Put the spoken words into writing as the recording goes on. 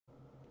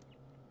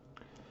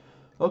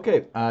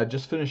Okay,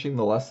 just finishing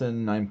the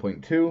lesson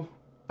 9.2.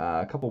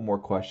 A couple more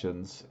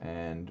questions,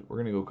 and we're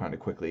going to go kind of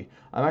quickly.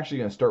 I'm actually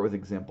going to start with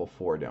example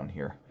 4 down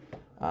here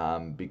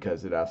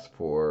because it asks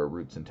for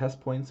roots and test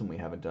points, and we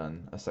haven't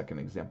done a second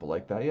example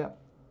like that yet.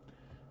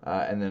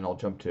 And then I'll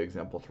jump to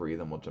example 3,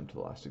 then we'll jump to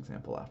the last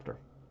example after,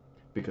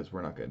 because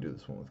we're not going to do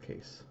this one with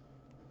case.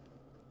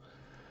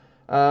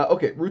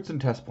 Okay, roots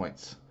and test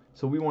points.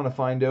 So we want to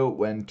find out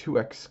when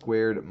 2x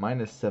squared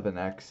minus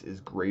 7x is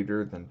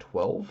greater than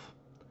 12.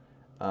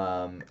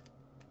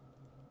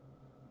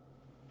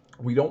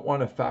 We don't want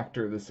to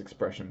factor this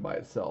expression by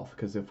itself,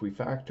 because if we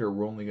factor,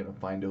 we're only going to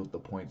find out the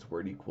points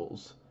where it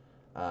equals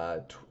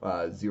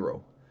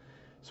 0.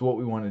 So what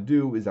we want to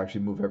do is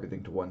actually move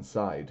everything to one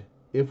side.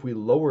 If we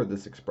lower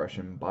this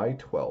expression by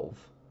 12,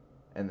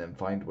 and then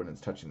find when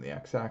it's touching the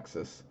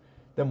x-axis,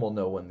 then we'll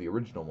know when the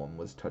original one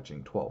was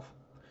touching 12.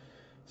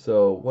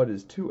 So what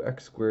is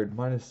 2x squared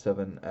minus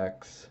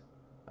 7x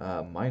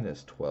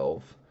minus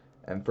 12?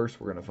 And first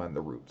we're going to find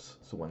the roots,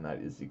 so when that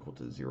is equal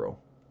to 0.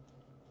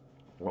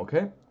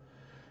 Okay,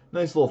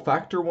 nice little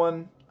factor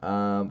one.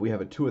 We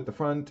have a 2 at the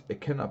front. It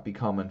cannot be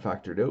common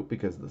factored out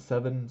because of the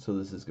 7, so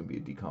this is going to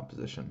be a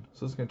decomposition.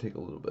 So it's going to take a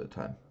little bit of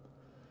time.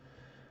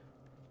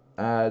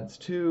 Adds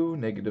 2,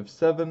 negative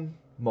 7,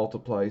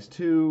 multiplies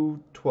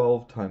 2,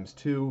 12 times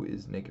 2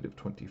 is negative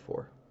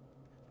 24.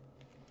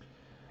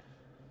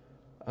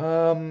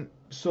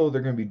 So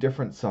they're going to be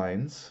different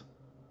signs.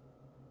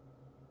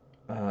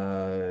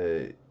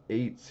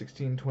 8,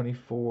 16,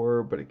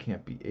 24, but it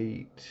can't be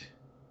 8.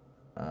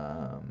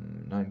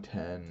 9,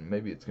 10,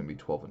 maybe it's going to be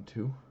 12 and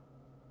 2.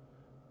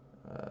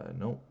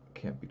 Nope,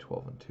 can't be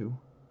 12 and 2.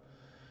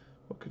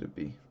 What could it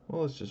be?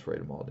 Well, let's just write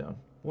them all down.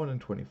 1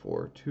 and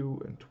 24,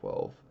 2 and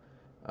 12,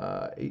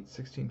 8,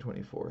 16,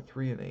 24,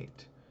 3 and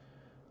 8,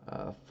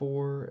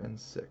 4 and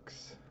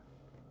 6.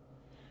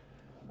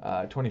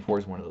 24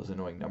 is one of those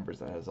annoying numbers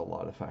that has a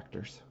lot of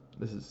factors.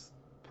 This is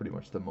pretty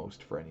much the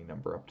most for any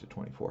number up to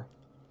 24.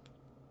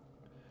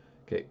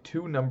 Okay,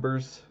 two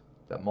numbers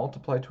that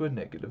multiply to a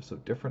negative, so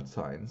different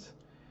signs,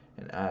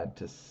 and add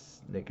to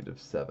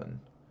negative 7.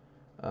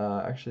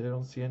 Actually, I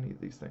don't see any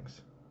of these things.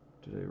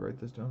 Did I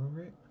write this down all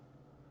right?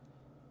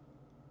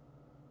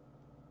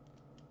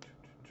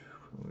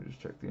 Let me just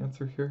check the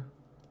answer here.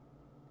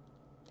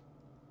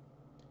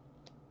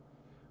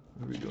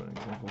 What are we doing in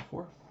example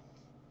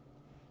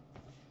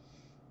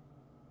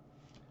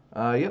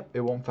 4? Yep,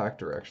 it won't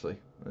factor actually.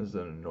 This is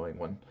an annoying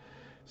one.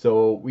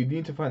 So we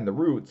need to find the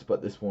roots,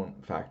 but this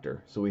won't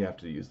factor. So we have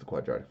to use the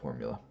quadratic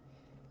formula.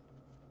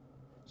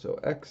 So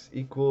x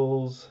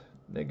equals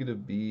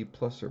negative b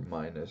plus or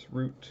minus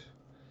root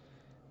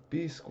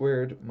b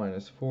squared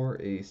minus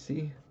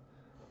 4ac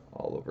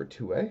all over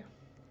 2a.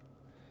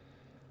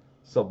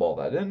 Sub all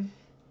that in.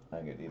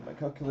 I'm going to need my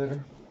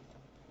calculator.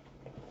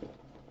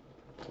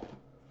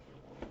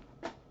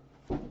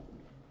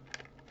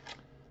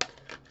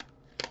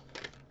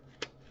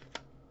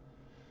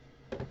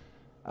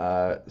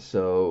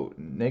 So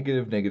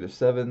negative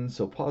 7,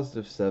 so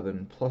positive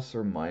 7 plus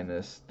or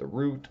minus the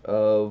root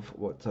of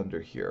what's under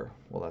here.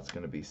 Well, that's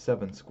going to be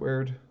 7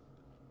 squared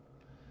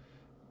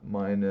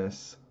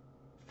minus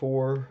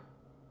 4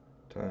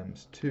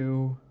 times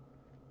 2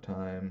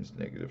 times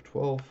negative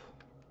 12,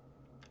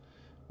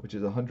 which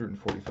is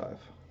 145.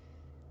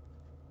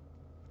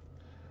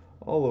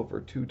 All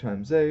over 2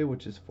 times a,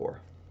 which is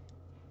 4.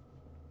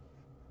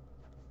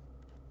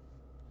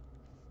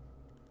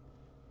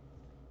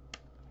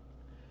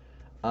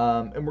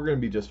 And we're going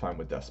to be just fine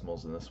with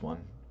decimals in this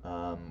one.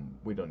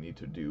 We don't need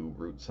to do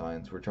root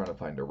signs. We're trying to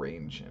find a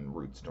range, and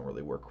roots don't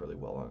really work really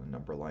well on a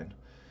number line.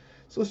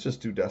 So let's just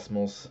do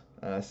decimals.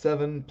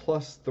 7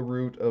 plus the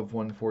root of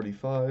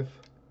 145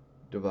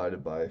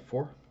 divided by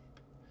 4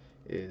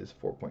 is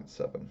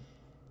 4.7.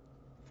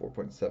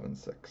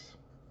 4.76.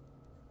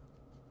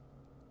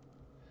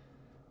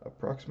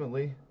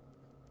 Approximately.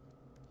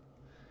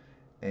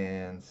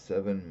 And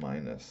 7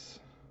 minus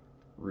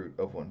root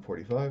of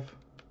 145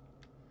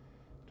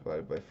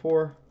 divided by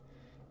 4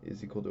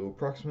 is equal to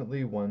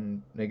approximately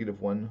negative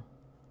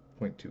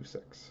 1.26.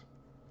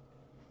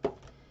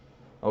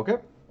 Okay.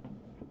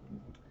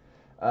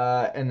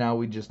 And now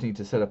we just need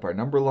to set up our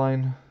number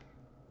line.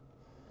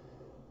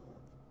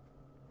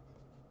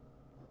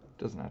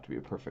 Doesn't have to be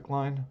a perfect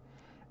line.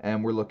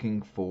 And we're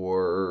looking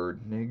for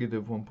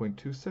negative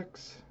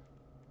 1.26.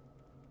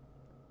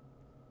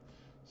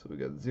 So we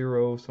got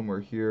 0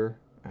 somewhere here,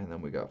 and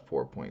then we got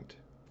 4.76.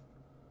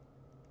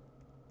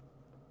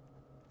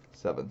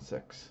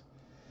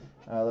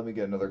 Let me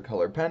get another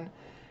color pen.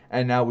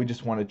 And now we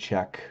just want to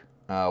check.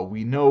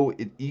 We know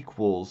it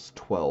equals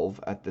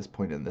 12 at this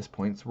point and this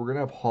point, so we're going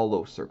to have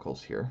hollow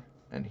circles here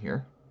and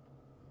here,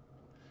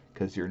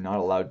 because you're not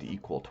allowed to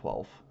equal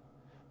 12.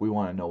 We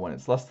want to know when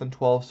it's less than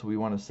 12, so we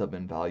want to sub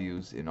in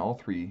values in all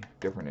 3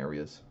 different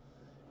areas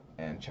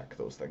and check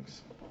those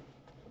things.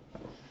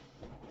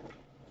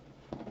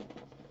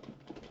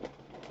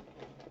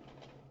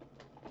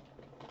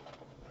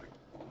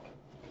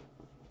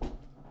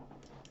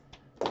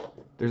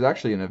 There's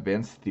actually an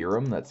advanced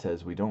theorem that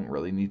says we don't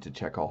really need to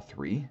check all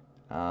 3.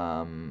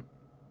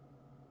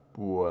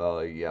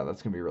 Well, yeah,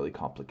 that's going to be really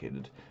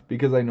complicated.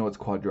 Because I know it's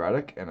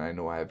quadratic and I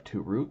know I have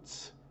two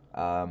roots,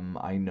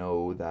 I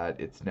know that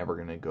it's never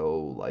going to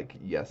go like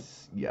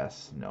yes,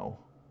 yes, no.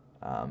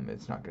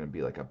 It's not going to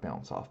be like a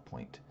bounce off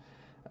point.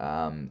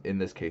 In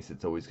this case,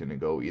 it's always going to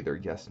go either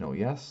yes, no,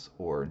 yes,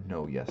 or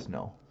no, yes,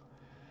 no.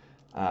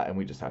 And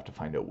we just have to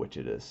find out which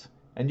it is.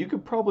 And you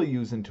could probably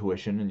use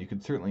intuition, and you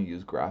could certainly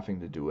use graphing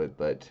to do it,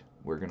 but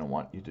we're going to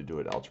want you to do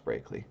it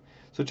algebraically.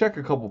 So check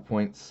a couple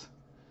points.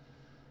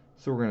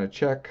 So we're going to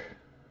check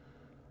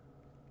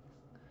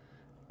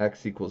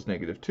x equals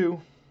 -2.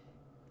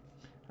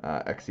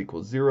 X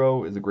equals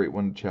 0 is a great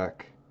one to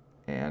check,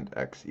 and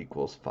x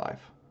equals 5.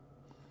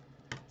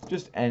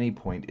 Just any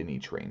point in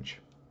each range.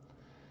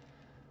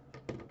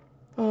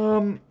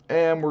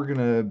 And we're going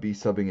to be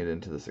subbing it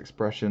into this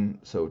expression.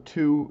 So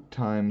 2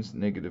 times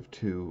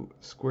 -2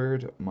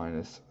 squared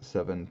minus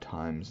 7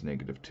 times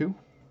 -2.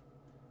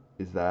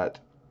 Is that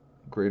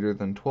greater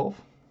than 12?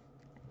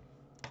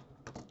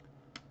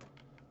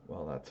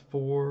 Well, that's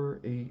 4,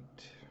 8.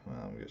 Well,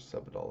 I'm going to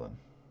sub it all in.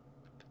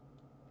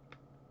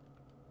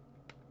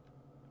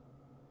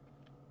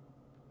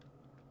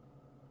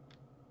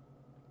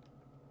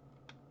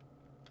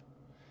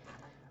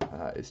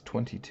 Is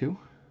 22,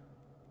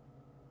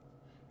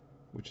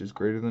 which is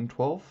greater than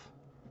 12?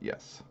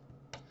 Yes.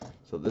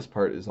 So this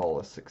part is all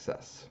a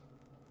success.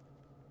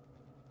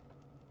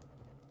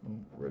 Oh,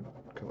 red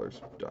color's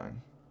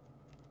dying.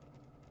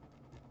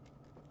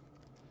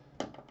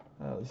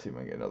 Let's see if I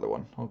can get another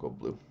one. I'll go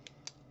blue.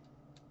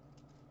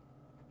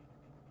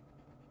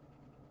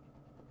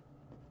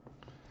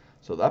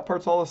 So that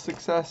part's all a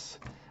success.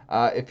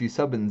 If you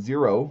sub in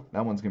 0,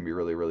 that one's going to be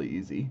really, really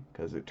easy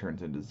because it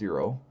turns into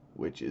 0,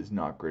 which is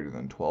not greater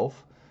than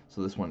 12.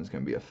 So this one is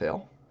going to be a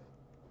fail.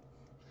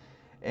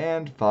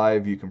 And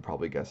 5, you can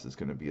probably guess, is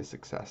going to be a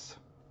success.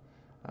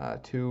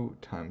 2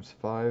 times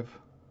 5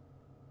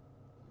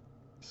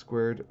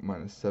 squared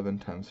minus 7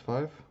 times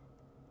 5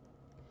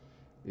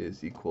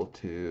 is equal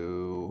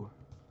to,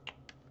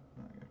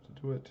 I have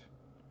to do it,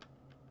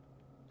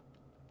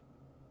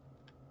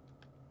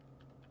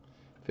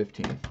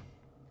 15,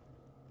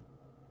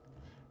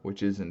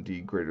 which is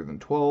indeed greater than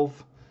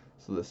 12,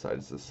 so this side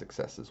is a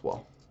success as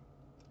well.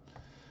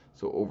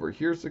 So over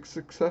here's a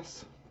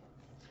success,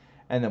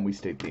 and then we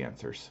state the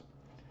answers.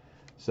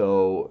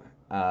 So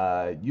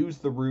use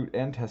the root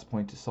and test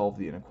point to solve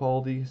the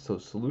inequality. So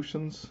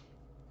solutions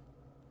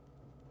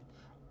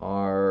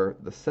are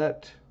the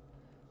set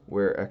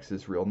where x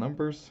is real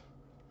numbers,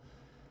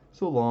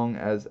 so long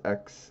as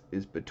x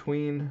is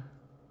between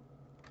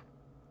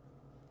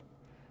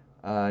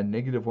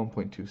negative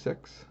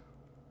 1.26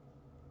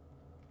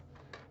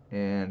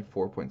 and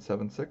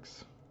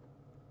 4.76,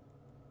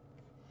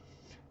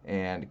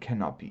 and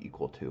cannot be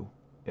equal to.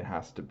 It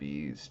has to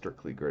be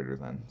strictly greater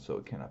than, so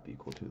it cannot be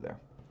equal to there.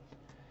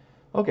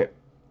 Okay,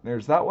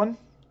 there's that one.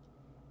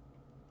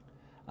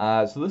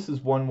 So this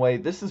is one way.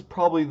 This is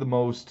probably the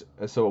most,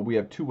 so we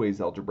have two ways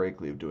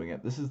algebraically of doing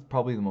it. This is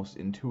probably the most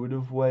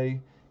intuitive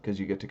way because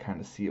you get to kind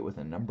of see it with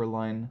a number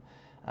line,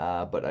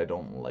 but I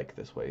don't like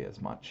this way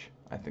as much.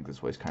 I think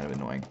this way is kind of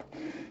annoying.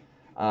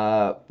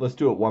 Let's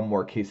do it one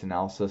more case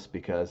analysis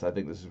because I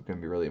think this is going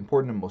to be really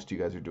important, and most of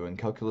you guys are doing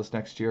calculus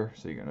next year,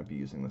 so you're going to be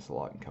using this a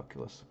lot in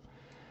calculus.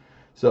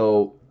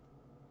 So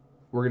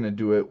we're going to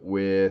do it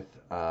with,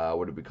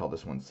 what did we call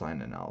this one?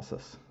 Sign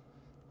analysis.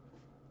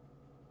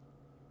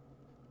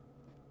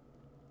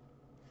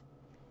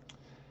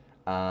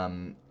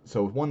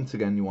 So once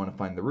again, you want to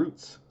find the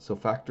roots. So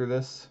factor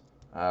this.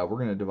 We're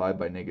going to divide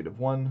by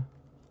 -1.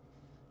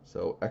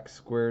 So x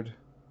squared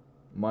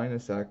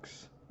minus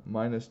x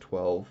minus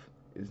 12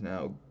 is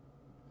now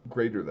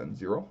greater than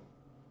 0.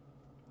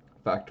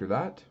 Factor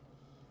that.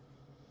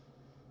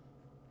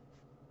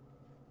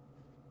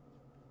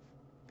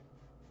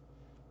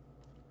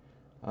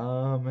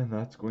 And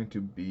that's going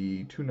to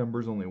be two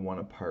numbers only one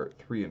apart,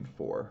 3 and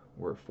 4,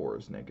 where 4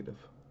 is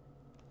negative.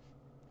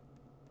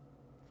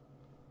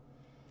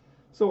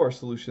 So our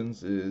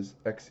solutions is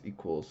x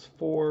equals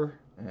 4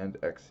 and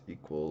x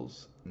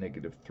equals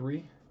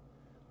 -3.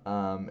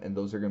 And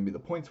those are going to be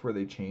the points where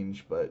they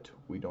change, but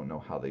we don't know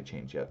how they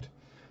change yet.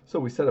 So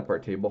we set up our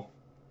table.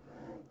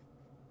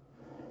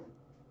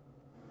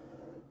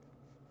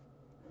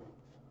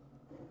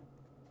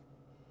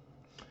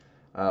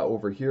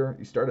 Over here,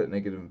 you start at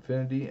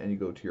 -infinity and you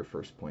go to your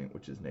first point,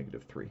 which is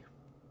 -3.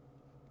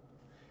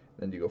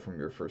 Then you go from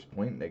your first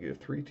point,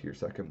 -3, to your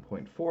second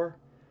point, 4.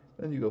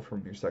 Then you go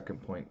from your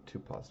second point to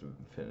positive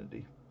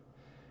infinity.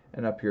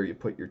 And up here you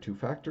put your two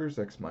factors,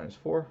 x minus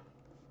 4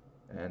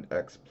 and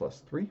x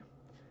plus 3.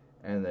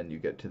 And then you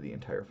get to the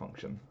entire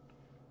function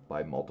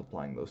by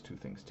multiplying those two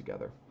things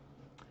together.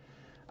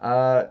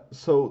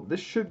 So this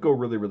should go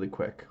really, really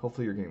quick.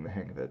 Hopefully you're getting the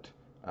hang of it.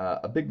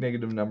 A big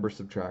negative number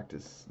subtract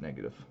is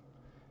negative.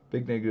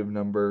 Big negative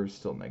number,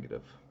 still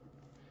negative.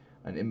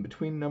 An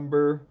in-between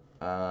number,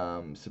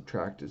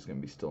 subtract is going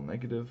to be still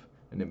negative.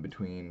 An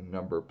in-between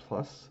number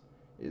plus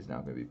is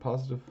now going to be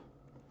positive.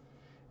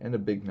 And a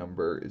big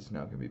number is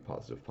now going to be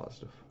positive,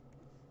 positive.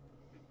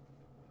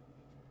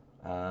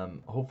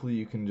 Hopefully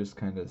you can just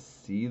kind of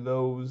see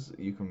those.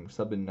 You can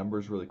sub in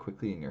numbers really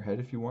quickly in your head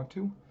if you want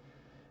to.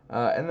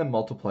 And then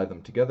multiply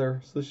them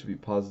together. So this should be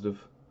positive,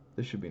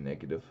 this should be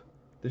negative,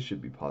 this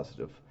should be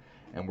positive.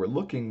 And we're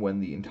looking when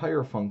the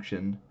entire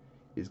function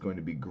is going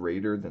to be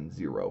greater than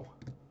 0.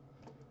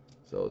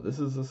 So this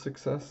is a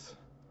success,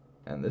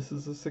 and this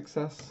is a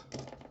success,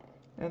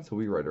 and so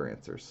we write our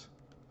answers.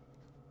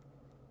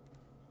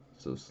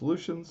 So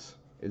solutions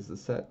is the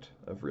set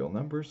of real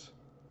numbers,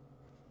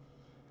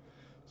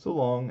 so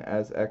long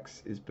as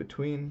x is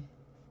between,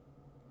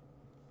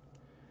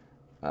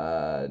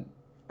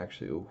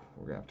 actually, we're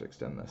going to have to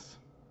extend this.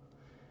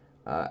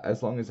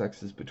 As long as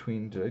x is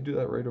between, did I do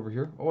that right over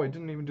here? Oh, I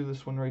didn't even do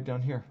this one right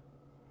down here.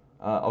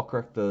 I'll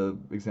correct the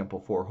example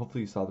 4.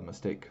 Hopefully you saw the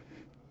mistake.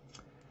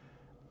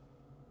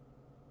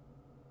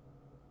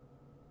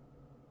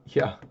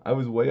 Yeah, I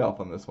was way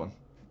off on this one.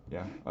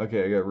 Yeah,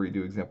 okay, I gotta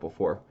redo example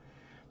 4.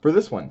 For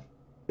this one,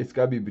 it's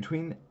gotta be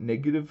between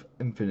negative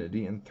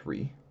infinity and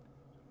 3.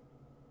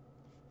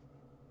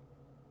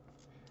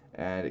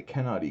 And it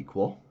cannot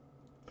equal.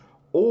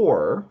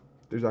 Or,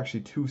 there's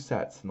actually 2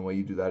 sets, and the way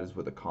you do that is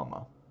with a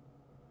comma.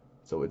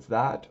 So it's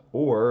that,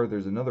 or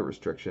there's another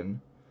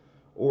restriction,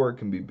 or it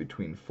can be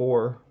between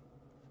 4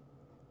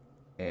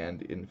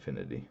 and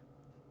infinity.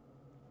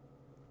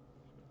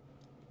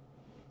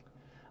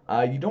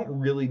 You don't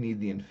really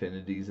need the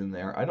infinities in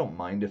there. I don't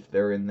mind if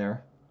they're in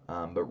there,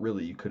 but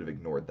really you could have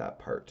ignored that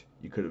part.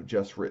 You could have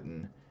just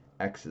written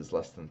x is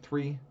less than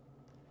 3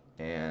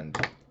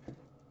 and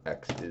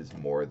x is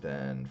more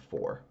than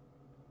 4.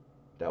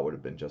 That would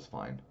have been just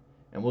fine.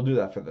 And we'll do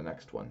that for the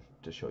next one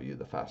to show you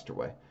the faster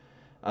way.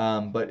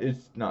 But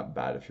it's not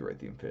bad if you write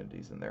the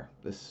infinities in there.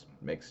 This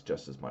makes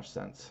just as much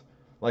sense.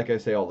 Like I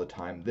say all the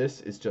time,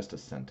 this is just a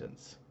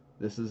sentence.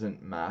 This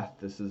isn't math,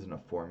 this isn't a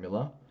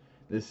formula.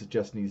 This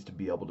just needs to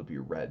be able to be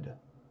read.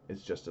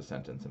 It's just a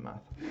sentence in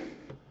math.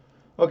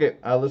 Okay,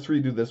 let's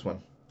redo this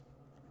one,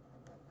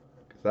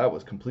 because that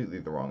was completely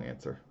the wrong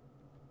answer.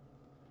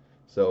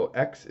 So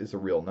x is a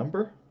real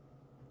number,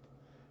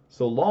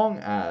 so long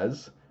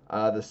as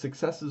the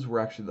successes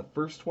were actually the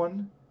first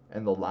one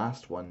and the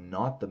last one,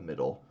 not the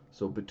middle.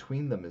 So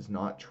between them is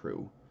not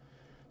true.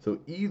 So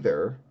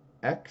either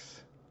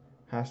x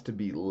has to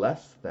be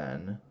less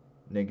than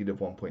negative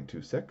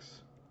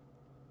 1.26,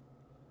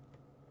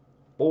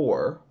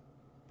 or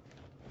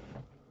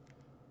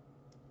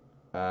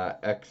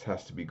x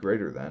has to be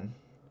greater than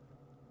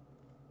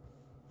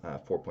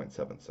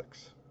 4.76.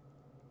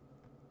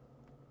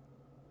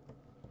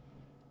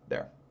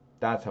 There.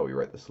 That's how we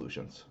write the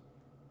solutions.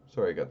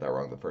 Sorry I got that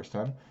wrong the first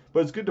time.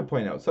 But it's good to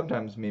point out,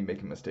 sometimes me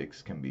making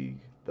mistakes can be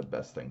the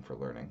best thing for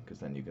learning, because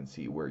then you can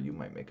see where you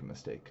might make a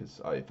mistake. Because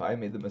if I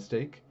made the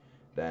mistake,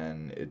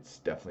 then it's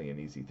definitely an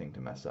easy thing to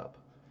mess up.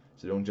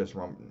 So don't just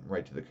run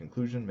right to the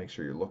conclusion. Make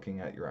sure you're looking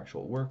at your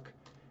actual work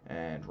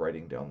and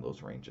writing down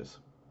those ranges.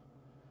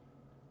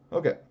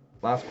 Okay,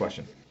 last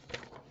question.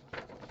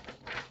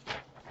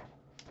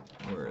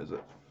 Where is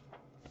it?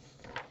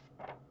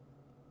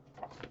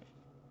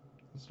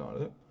 That's not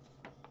it.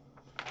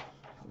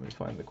 Let me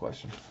find the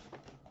question.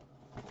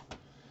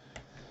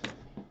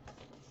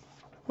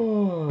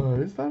 Oh,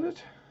 is that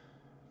it?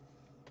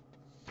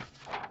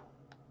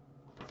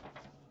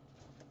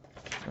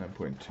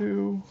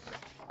 9.2.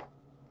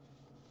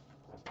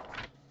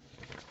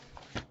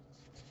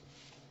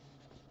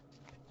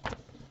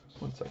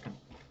 One second.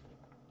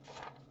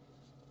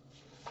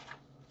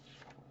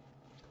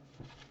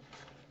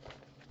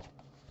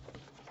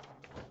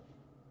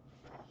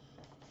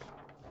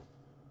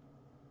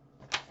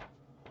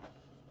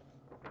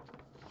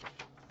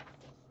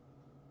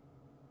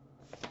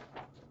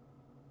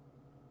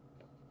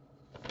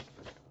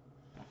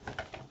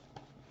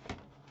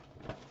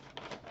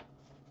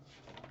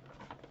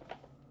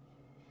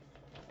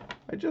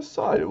 I just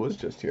saw it. It was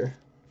just here.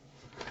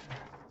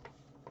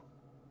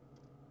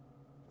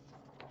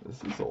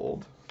 This is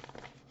old.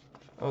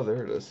 Oh,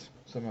 there it is.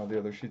 Somehow the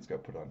other sheets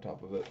got put on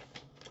top of it.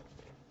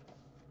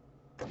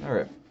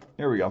 Alright,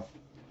 here we go.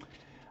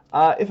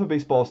 If a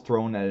baseball is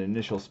thrown at an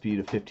initial speed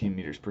of 15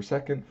 meters per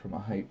second from a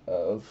height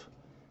of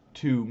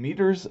 2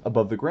 meters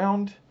above the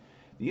ground,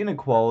 the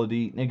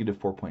inequality negative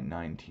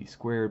 4.9 t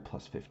squared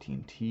plus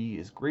 15t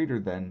is greater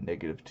than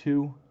negative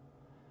 2.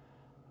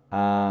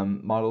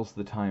 Models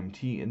the time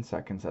t in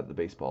seconds that the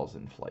baseball is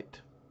in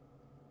flight.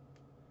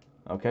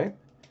 Okay,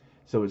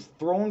 so it's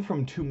thrown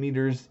from 2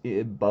 meters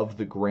above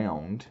the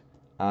ground,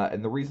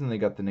 and the reason they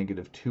got the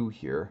negative 2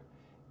 here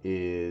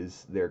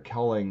is they're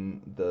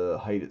calling the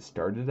height it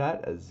started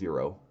at as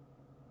 0.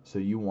 So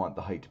you want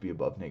the height to be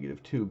above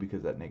negative 2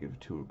 because that negative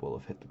 2 will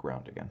have hit the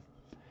ground again.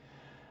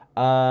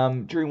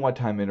 During what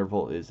time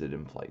interval is it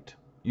in flight?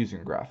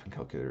 Using a graph and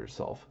calculator to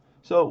solve.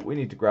 So we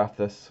need to graph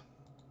this.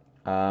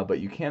 But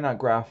you cannot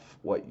graph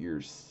what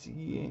you're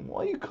seeing.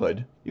 Well, you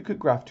could. You could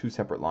graph 2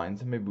 separate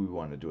lines, and maybe we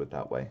want to do it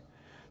that way.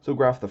 So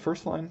graph the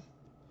first line.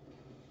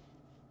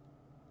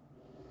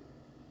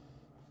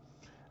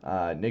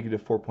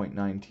 Negative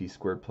 4.9 t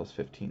squared plus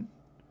 15.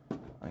 I'm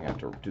going to have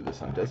to do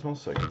this on Desmos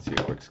so I can see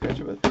a quick sketch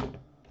of it.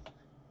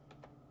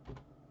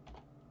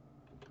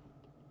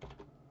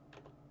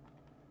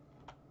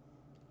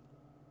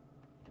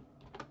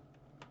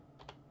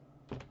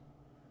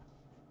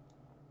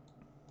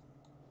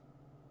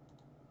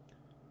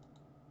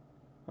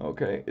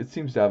 Okay, it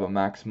seems to have a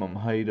maximum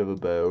height of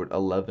about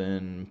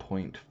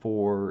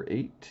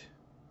 11.48. So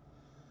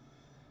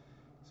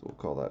we'll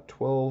call that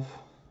 12.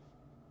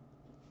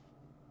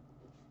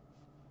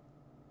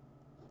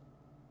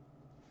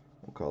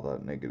 We'll call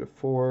that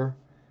 -4,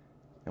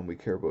 and we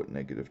care about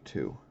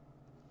 -2.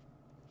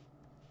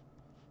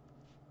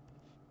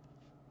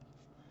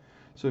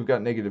 So we've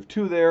got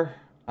 -2 there,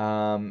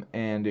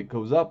 and it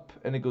goes up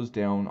and it goes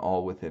down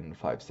all within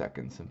 5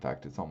 seconds. In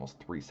fact, it's almost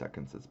 3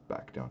 seconds it's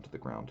back down to the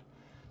ground.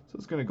 So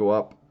it's going to go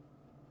up,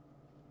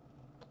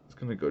 it's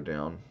going to go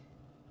down,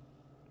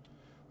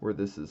 where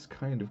this is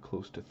kind of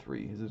close to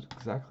 3. Is it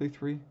exactly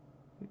 3?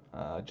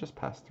 Just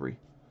past 3.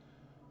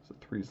 So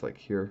 3 is like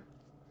here,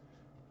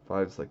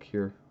 5 is like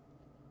here.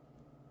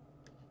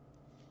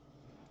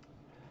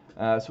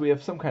 So we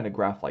have some kind of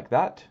graph like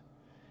that,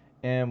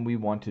 and we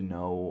want to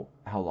know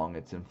how long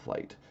it's in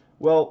flight.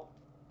 Well,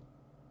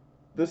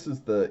 this is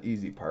the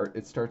easy part.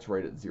 It starts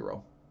right at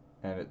 0.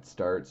 And it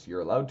starts,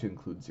 you're allowed to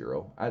include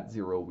 0. At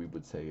 0, we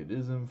would say it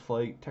is in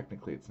flight.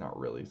 Technically, it's not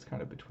really. It's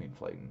kind of between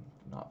flight and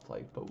not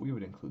flight, but we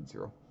would include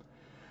 0.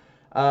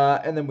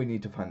 And then we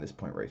need to find this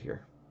point right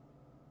here.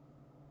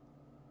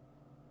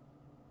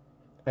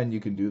 And you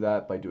can do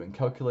that by doing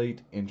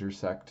calculate,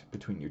 intersect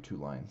between your two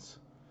lines.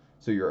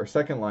 So your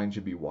second line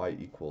should be y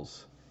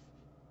equals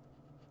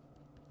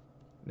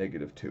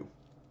 -2.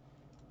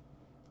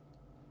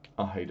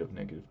 A height of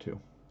 -2.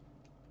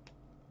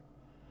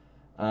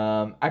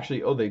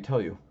 Actually, oh, they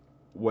tell you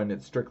when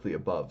it's strictly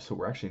above, so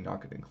we're actually not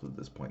going to include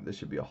this point. This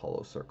should be a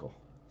hollow circle.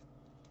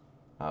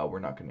 We're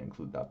not going to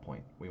include that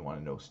point. We want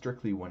to know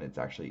strictly when it's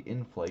actually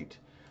in flight.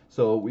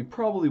 So we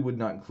probably would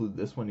not include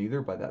this one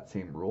either by that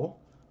same rule.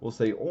 We'll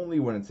say only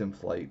when it's in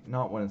flight,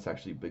 not when it's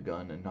actually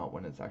begun, and not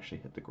when it's actually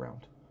hit the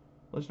ground.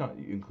 Let's not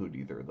include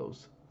either of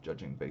those,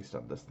 judging based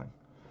on this thing.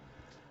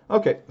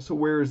 Okay, so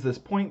where is this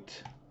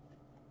point?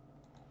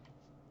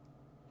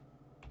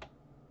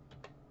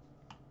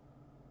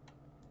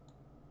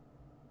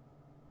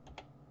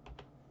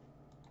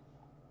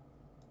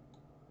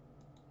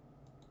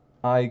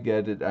 I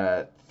get it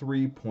at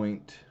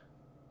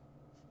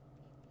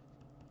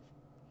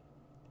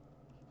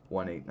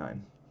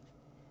 3.189.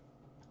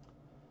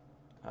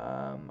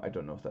 I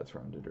don't know if that's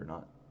rounded or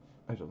not.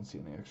 I don't see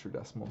any extra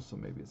decimals, so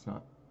maybe it's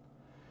not.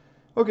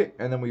 Okay,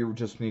 and then we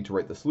just need to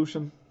write the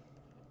solution.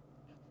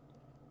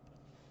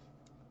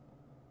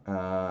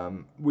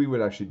 We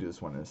would actually do this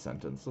one in a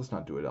sentence. Let's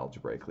not do it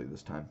algebraically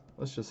this time.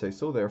 Let's just say,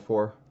 so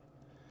therefore,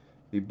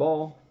 the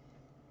ball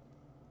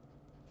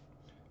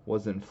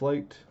was in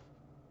flight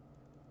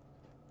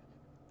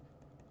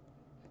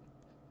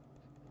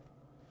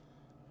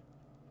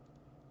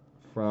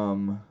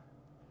from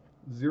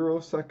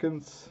 0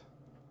 seconds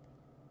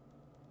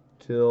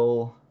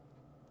till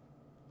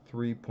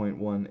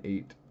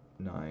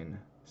 3.189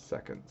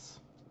 seconds.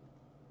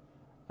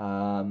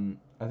 I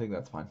think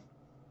that's fine.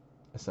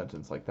 A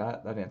sentence like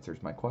that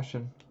answers my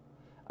question.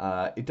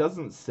 It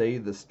doesn't say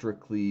the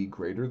strictly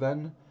greater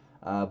than,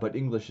 but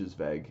English is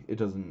vague.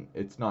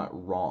 It's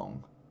not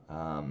wrong.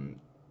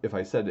 If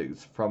I said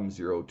it's from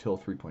 0 till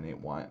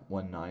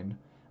 3.819,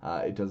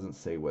 it doesn't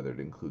say whether it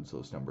includes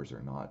those numbers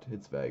or not.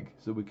 It's vague,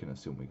 so we can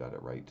assume we got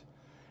it right.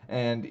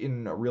 And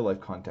in a real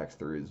life context,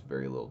 there is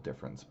very little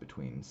difference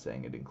between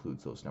saying it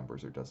includes those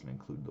numbers or doesn't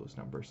include those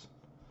numbers.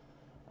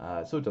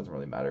 So it doesn't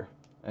really matter.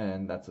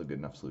 And that's a good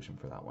enough solution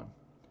for that one.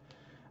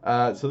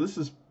 So this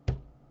is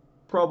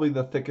probably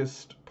the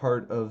thickest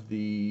part of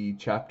the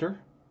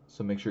chapter.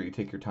 So make sure you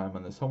take your time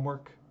on this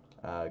homework.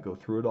 Go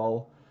through it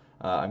all.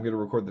 I'm going to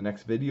record the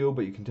next video,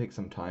 but you can take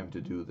some time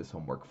to do this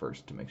homework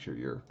first to make sure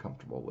you're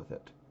comfortable with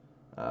it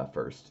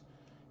first.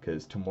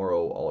 Because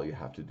tomorrow all you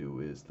have to do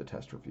is the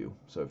test review.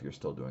 So if you're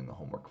still doing the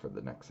homework for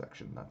the next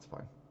section, that's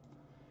fine.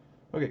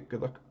 Okay,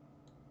 good luck.